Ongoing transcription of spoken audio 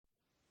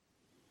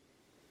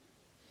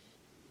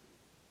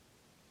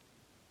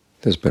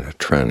There's been a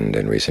trend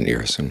in recent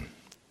years in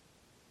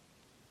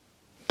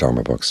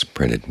Dharma books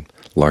printed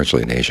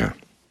largely in Asia,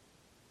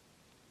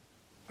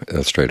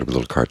 illustrated with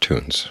little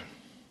cartoons,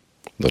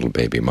 little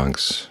baby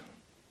monks,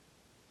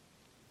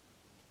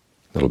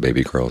 little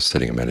baby girls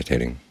sitting and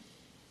meditating.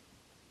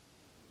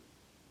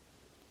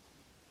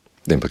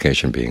 The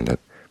implication being that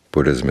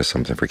Buddhism is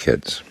something for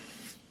kids.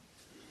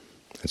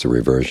 It's a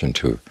reversion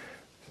to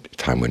a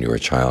time when you were a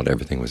child.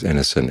 Everything was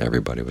innocent,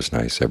 everybody was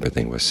nice,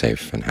 everything was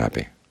safe and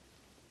happy.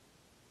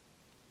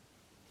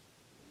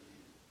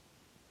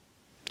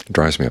 It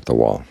drives me up the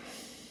wall.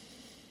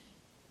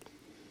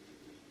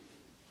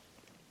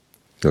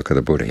 You look at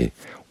the Buddha. He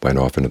went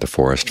off into the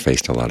forest,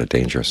 faced a lot of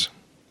dangers,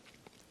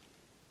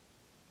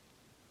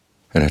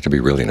 and had to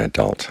be really an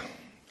adult.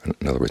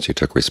 In other words, he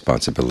took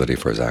responsibility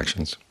for his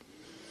actions.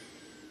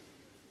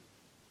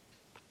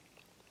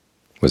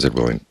 Was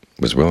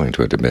willing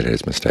to admit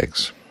his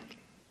mistakes.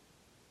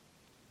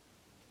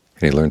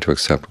 And he learned to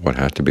accept what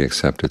had to be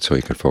accepted so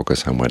he could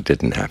focus on what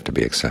didn't have to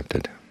be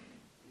accepted.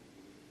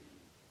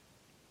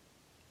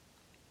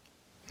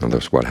 In other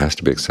words, what has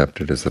to be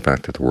accepted is the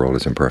fact that the world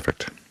is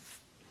imperfect.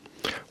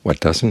 What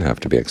doesn't have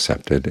to be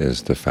accepted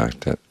is the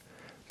fact that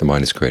the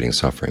mind is creating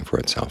suffering for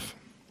itself.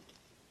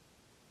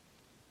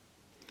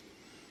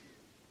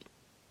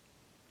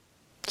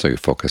 So you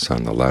focus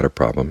on the latter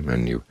problem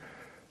and you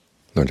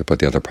learn to put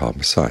the other problem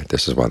aside.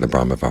 This is why the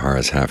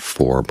Brahma-viharas have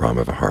 4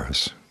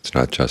 Brahma-viharas. It's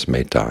not just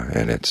metta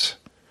and its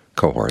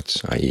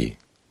cohorts, i.e.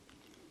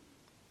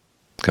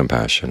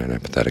 compassion and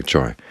empathetic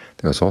joy.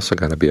 There's also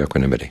got to be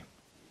equanimity.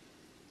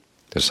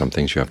 There's some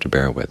things you have to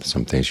bear with,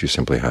 some things you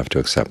simply have to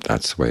accept.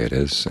 That's the way it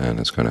is, and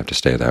it's going to have to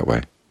stay that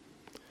way.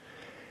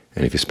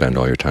 And if you spend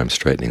all your time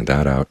straightening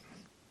that out,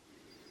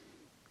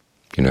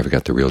 you never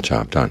get the real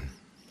job done.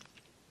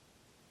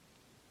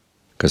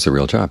 Because the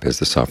real job is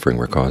the suffering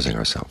we're causing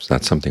ourselves.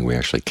 That's something we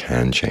actually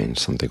can change,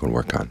 something we can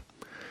work on.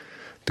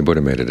 The Buddha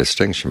made a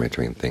distinction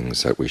between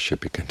things that we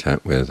should be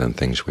content with and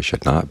things we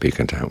should not be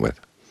content with.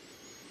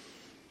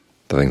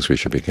 The things we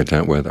should be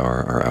content with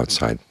are our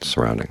outside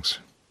surroundings.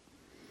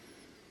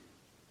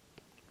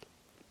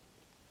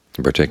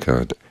 In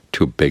particular,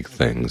 2 big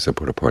things the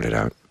Buddha pointed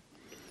out.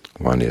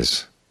 One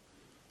is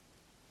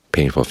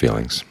painful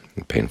feelings.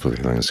 And painful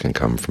feelings can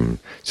come from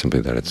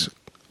simply that it's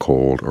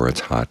cold or it's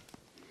hot,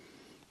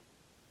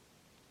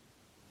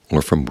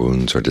 or from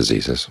wounds or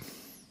diseases.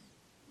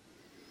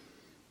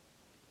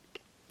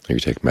 You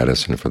take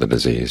medicine for the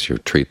disease, you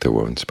treat the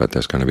wounds, but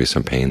there's going to be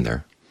some pain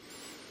there,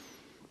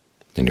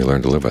 and you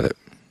learn to live with it.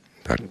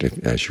 In fact,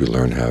 as you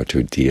learn how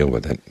to deal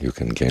with it, you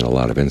can gain a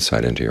lot of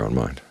insight into your own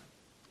mind.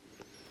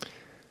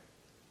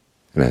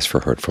 And as for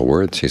hurtful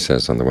words, he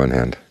says, on the one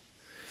hand,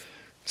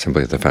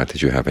 simply the fact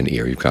that you have an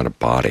ear, you've got a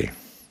body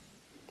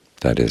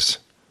that is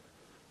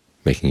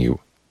making you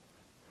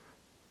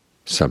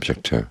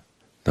subject to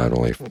not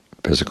only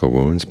physical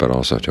wounds, but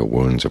also to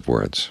wounds of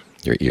words.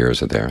 Your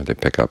ears are there, they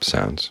pick up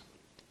sounds.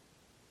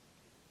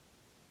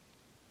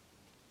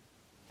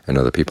 And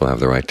other people have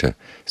the right to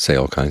say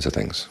all kinds of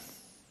things.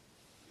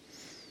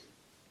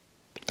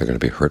 There are going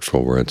to be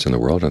hurtful words in the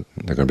world, and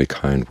there are going to be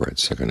kind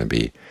words. There are going to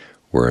be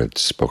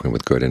words spoken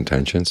with good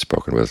intentions,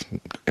 spoken with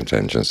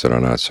intentions that are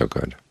not so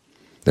good.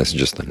 This is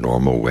just the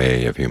normal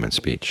way of human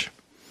speech.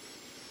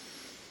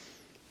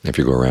 If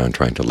you go around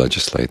trying to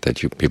legislate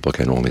that people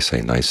can only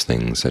say nice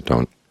things that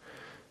don't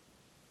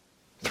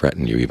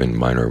threaten you, even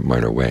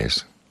minor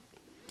ways,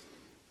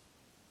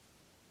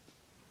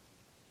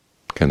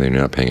 then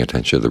you're not paying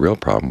attention to the real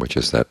problem, which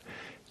is that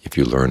if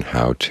you learn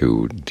how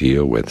to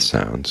deal with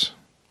sounds,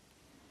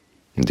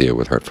 and deal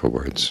with hurtful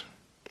words,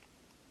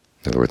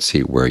 in other words, see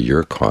where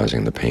you're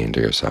causing the pain to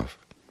yourself,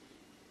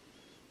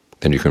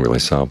 then you can really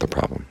solve the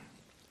problem.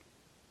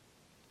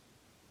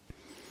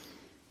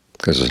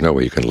 Because there's no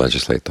way you can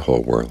legislate the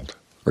whole world,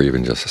 or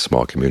even just a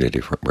small community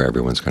where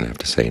everyone's going to have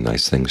to say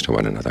nice things to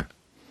one another.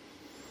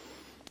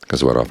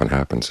 Because what often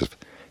happens is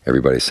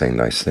everybody's saying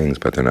nice things,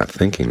 but they're not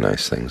thinking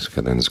nice things,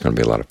 because then there's going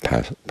to be a lot of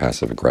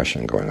passive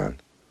aggression going on.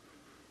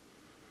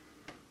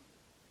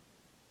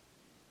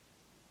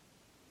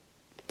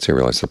 So you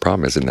realize the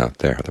problem isn't out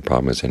there, the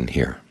problem is in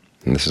here.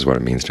 And this is what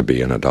it means to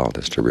be an adult,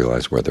 is to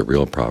realize where the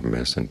real problem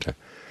is and to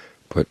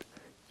put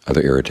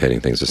other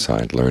irritating things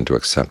aside, learn to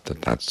accept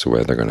that that's the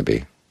way they're going to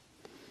be.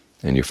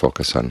 And you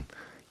focus on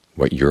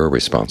what you're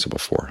responsible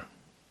for,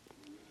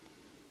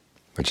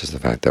 which is the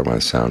fact that when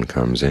a sound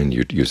comes in,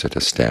 you use it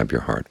to stab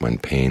your heart. When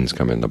pains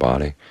come in the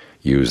body,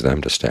 use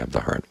them to stab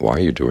the heart. Why are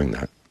you doing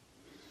that?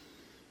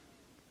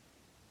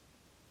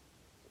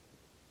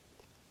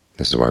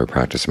 This is why we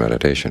practice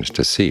meditation, is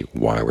to see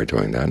why we're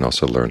doing that and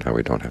also learn how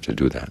we don't have to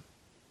do that,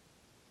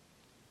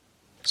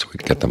 so we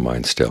get the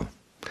mind still.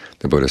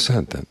 The Buddha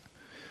said that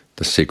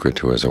the secret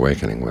to his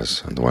awakening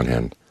was, on the one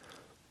hand,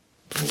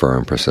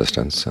 firm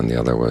persistence, and the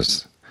other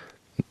was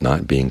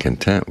not being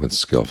content with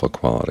skillful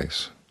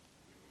qualities.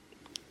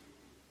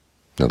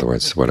 In other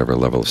words, whatever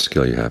level of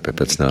skill you have,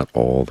 if it's not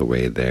all the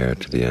way there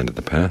to the end of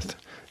the path,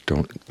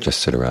 don't just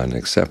sit around and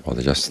accept, well,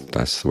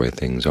 that's the way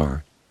things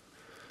are.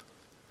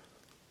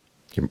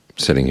 You're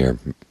sitting here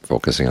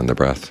focusing on the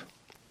breath,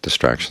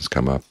 distractions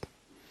come up,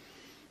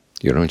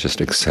 you don't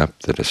just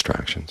accept the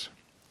distractions.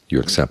 You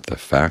accept the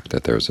fact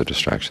that there's a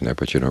distraction there,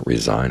 but you don't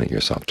resign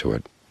yourself to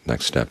it.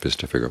 Next step is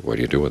to figure out what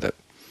do you do with it.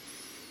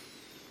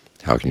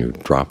 How can you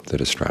drop the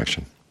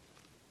distraction?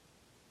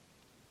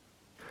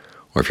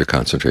 Or if your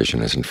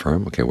concentration isn't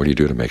firm, okay, what do you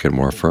do to make it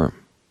more firm?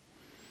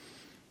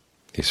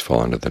 These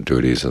fall under the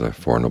duties of the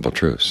Four Noble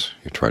Truths.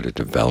 You try to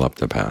develop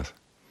the path.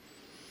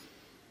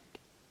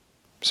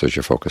 So as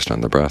you're focused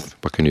on the breath,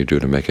 what can you do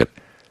to make it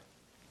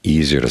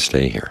easier to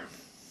stay here?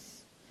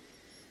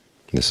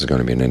 This is going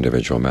to be an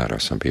individual matter.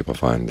 Some people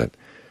find that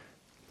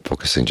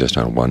focusing just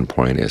on one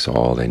point is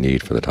all they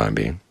need for the time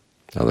being.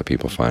 Other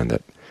people find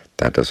that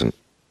that doesn't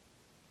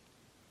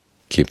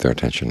keep their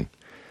attention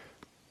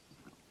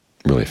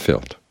really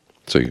filled.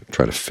 So you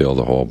try to fill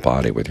the whole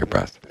body with your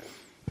breath,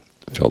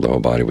 fill the whole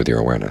body with your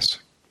awareness.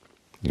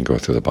 You can go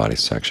through the body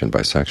section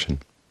by section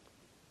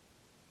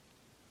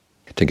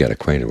to get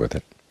acquainted with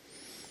it,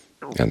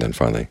 and then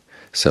finally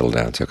settle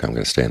down. So, okay, I'm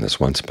going to stay in this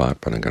one spot,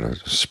 but I'm going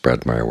to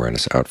spread my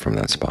awareness out from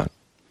that spot.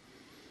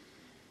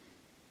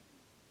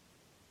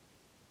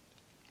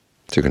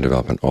 So you can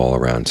develop an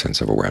all-around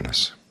sense of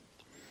awareness,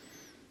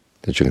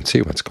 that you can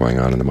see what's going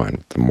on in the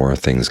mind. The more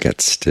things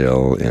get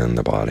still in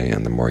the body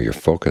and the more your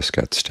focus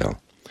gets still,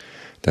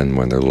 then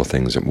when there are little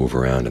things that move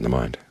around in the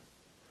mind,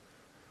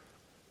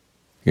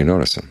 you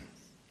notice them.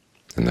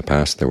 In the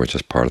past, they were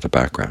just part of the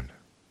background,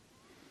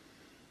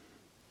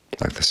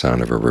 like the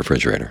sound of a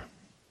refrigerator.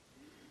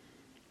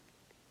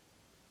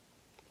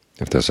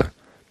 If there's a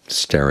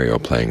stereo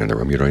playing in the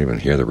room, you don't even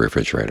hear the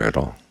refrigerator at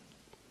all,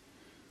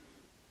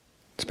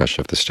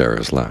 especially if the stereo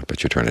is loud.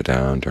 But you turn it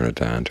down, turn it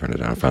down, turn it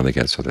down, finally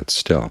get so that it's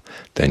still.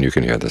 Then you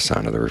can hear the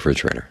sound of the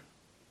refrigerator.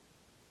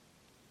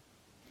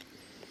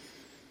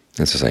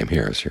 It's the same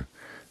here. As your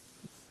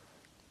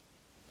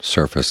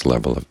surface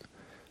level of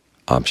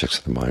objects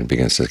of the mind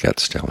begins to get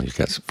still, you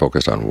get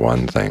focused on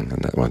one thing,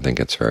 and that one thing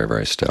gets very,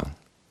 very still.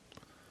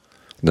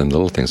 Then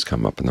little things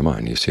come up in the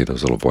mind. You see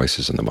those little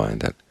voices in the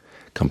mind that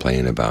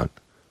complain about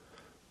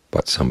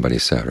what somebody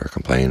said, or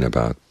complain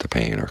about the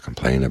pain, or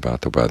complain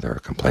about the weather, or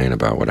complain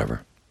about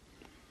whatever.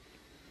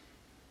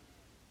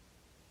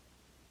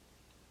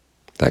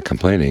 That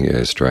complaining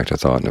is directed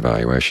thought and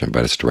evaluation,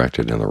 but it's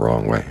directed in the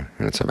wrong way,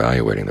 and it's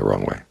evaluating the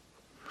wrong way.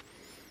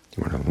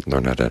 You want to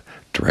learn how to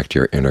direct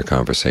your inner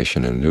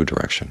conversation in a new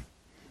direction,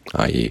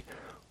 i.e.,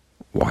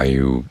 why are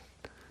you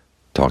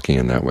talking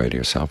in that way to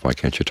yourself? Why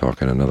can't you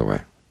talk in another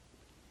way?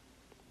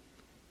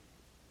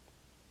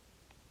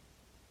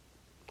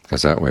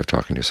 Because that way of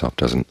talking to yourself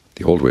doesn't,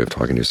 the old way of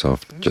talking to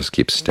yourself just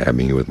keeps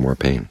stabbing you with more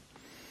pain.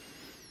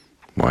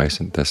 Why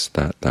isn't this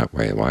that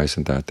way? Why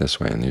isn't that this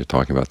way? And you're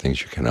talking about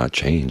things you cannot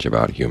change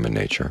about human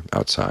nature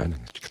outside,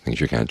 things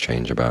you can't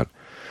change about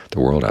the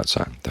world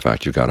outside. The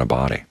fact you've got a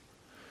body,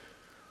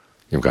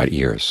 you've got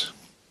ears.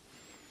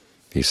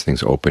 These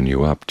things open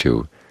you up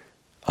to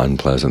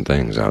unpleasant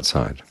things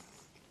outside.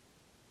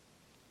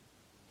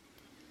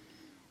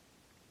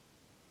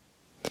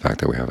 The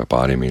fact that we have a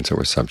body means that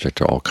we're subject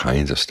to all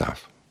kinds of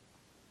stuff,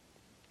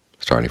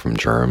 starting from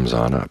germs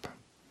on up.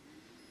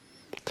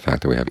 The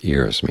fact that we have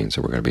ears means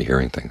that we're going to be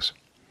hearing things.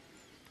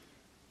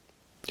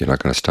 You're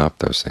not going to stop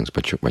those things,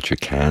 but what you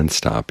can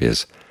stop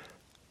is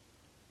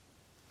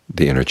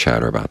the inner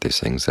chatter about these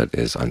things that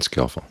is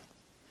unskillful.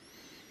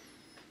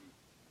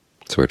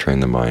 So we train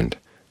the mind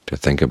to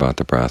think about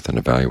the breath and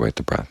evaluate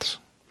the breaths.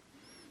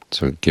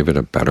 So give it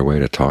a better way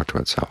to talk to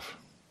itself,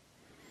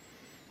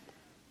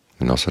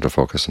 and also to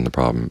focus on the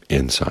problem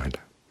inside.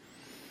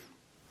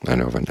 I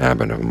know of an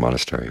abbot of a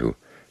monastery who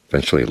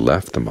eventually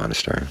left the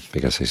monastery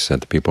because he said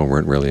the people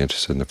weren't really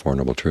interested in the Four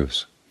Noble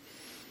Truths.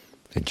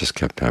 They just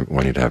kept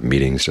wanting to have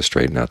meetings to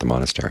straighten out the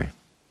monastery.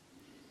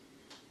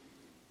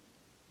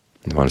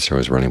 The monastery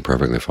was running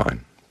perfectly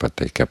fine, but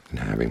they kept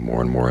having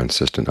more and more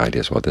insistent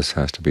ideas. Well, this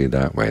has to be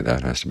that way,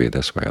 that has to be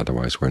this way,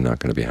 otherwise we're not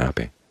going to be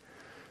happy.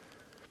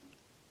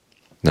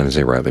 And as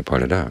they rightly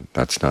pointed out,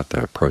 that's not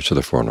the approach of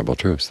the Four Noble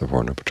Truths. The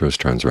Four Noble Truths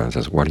turns around and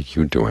says, what are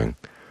you doing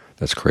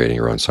that's creating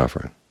your own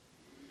suffering?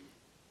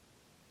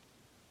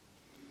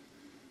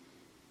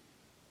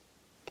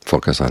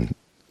 Focus on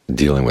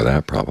dealing with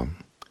that problem.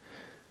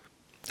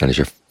 And as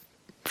you're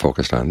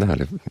focused on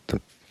that, if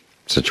the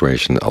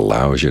situation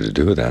allows you to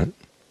do that,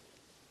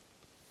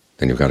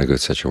 then you've got a good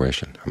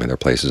situation. I mean, there are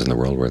places in the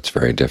world where it's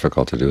very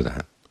difficult to do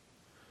that.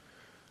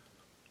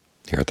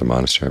 Here at the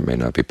monastery it may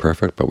not be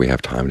perfect, but we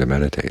have time to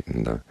meditate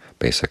in the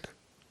basic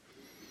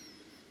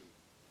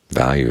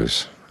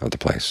values of the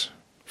place.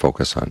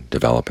 Focus on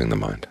developing the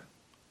mind.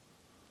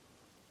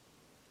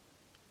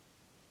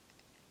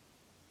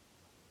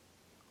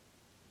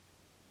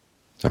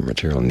 Our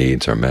material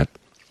needs are met,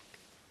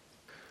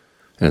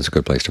 and it's a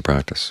good place to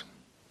practice.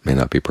 It may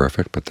not be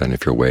perfect, but then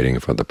if you're waiting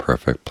for the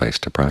perfect place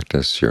to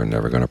practice, you're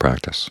never going to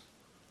practice.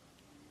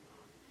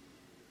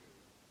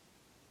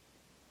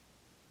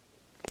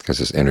 Because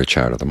this inner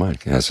chatter of the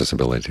mind has this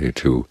ability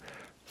to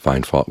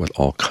find fault with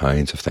all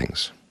kinds of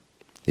things.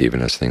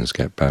 Even as things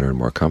get better and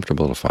more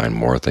comfortable, to find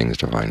more things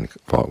to find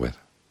fault with.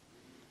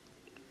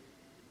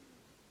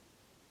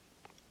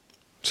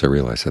 So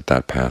realize that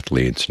that path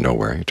leads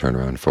nowhere. You turn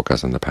around and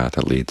focus on the path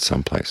that leads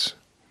someplace.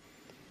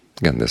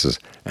 Again, this is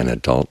an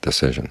adult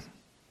decision.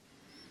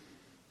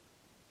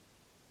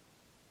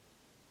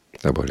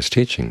 The Buddhist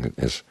teaching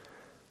is,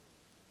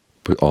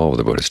 all of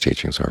the Buddhist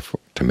teachings are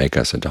to make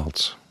us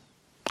adults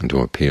and to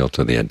appeal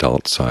to the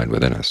adult side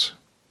within us,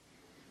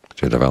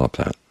 to develop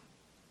that.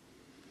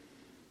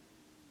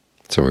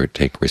 So we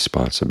take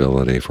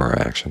responsibility for our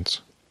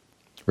actions,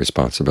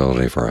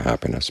 responsibility for our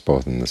happiness,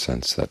 both in the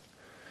sense that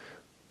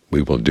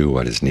we will do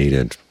what is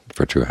needed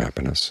for true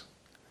happiness.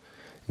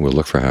 We'll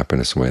look for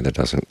happiness in a way that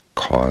doesn't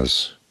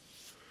cause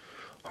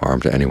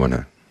harm to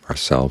anyone,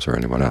 ourselves or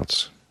anyone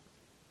else.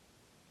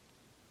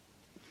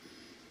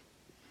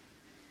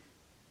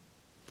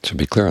 So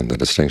be clear on the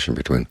distinction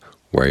between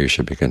where you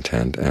should be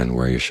content and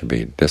where you should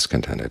be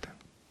discontented.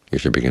 You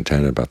should be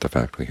contented about the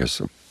fact that here's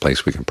a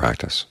place we can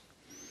practice.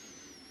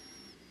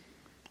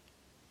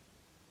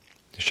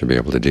 You should be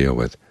able to deal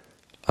with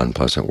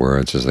unpleasant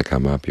words as they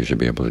come up. You should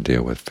be able to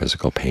deal with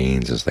physical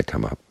pains as they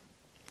come up,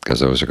 because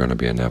those are going to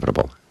be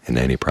inevitable in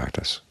any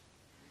practice.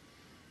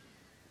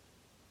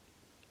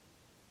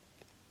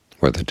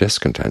 Where the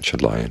discontent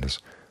should lie in is,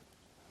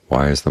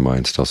 why is the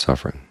mind still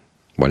suffering?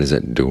 What is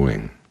it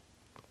doing?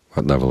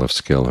 What level of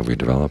skill have we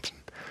developed?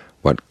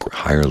 What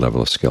higher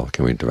level of skill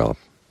can we develop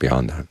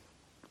beyond that?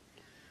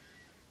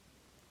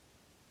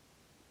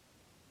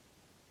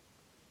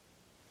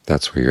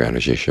 That's where your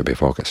energy should be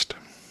focused.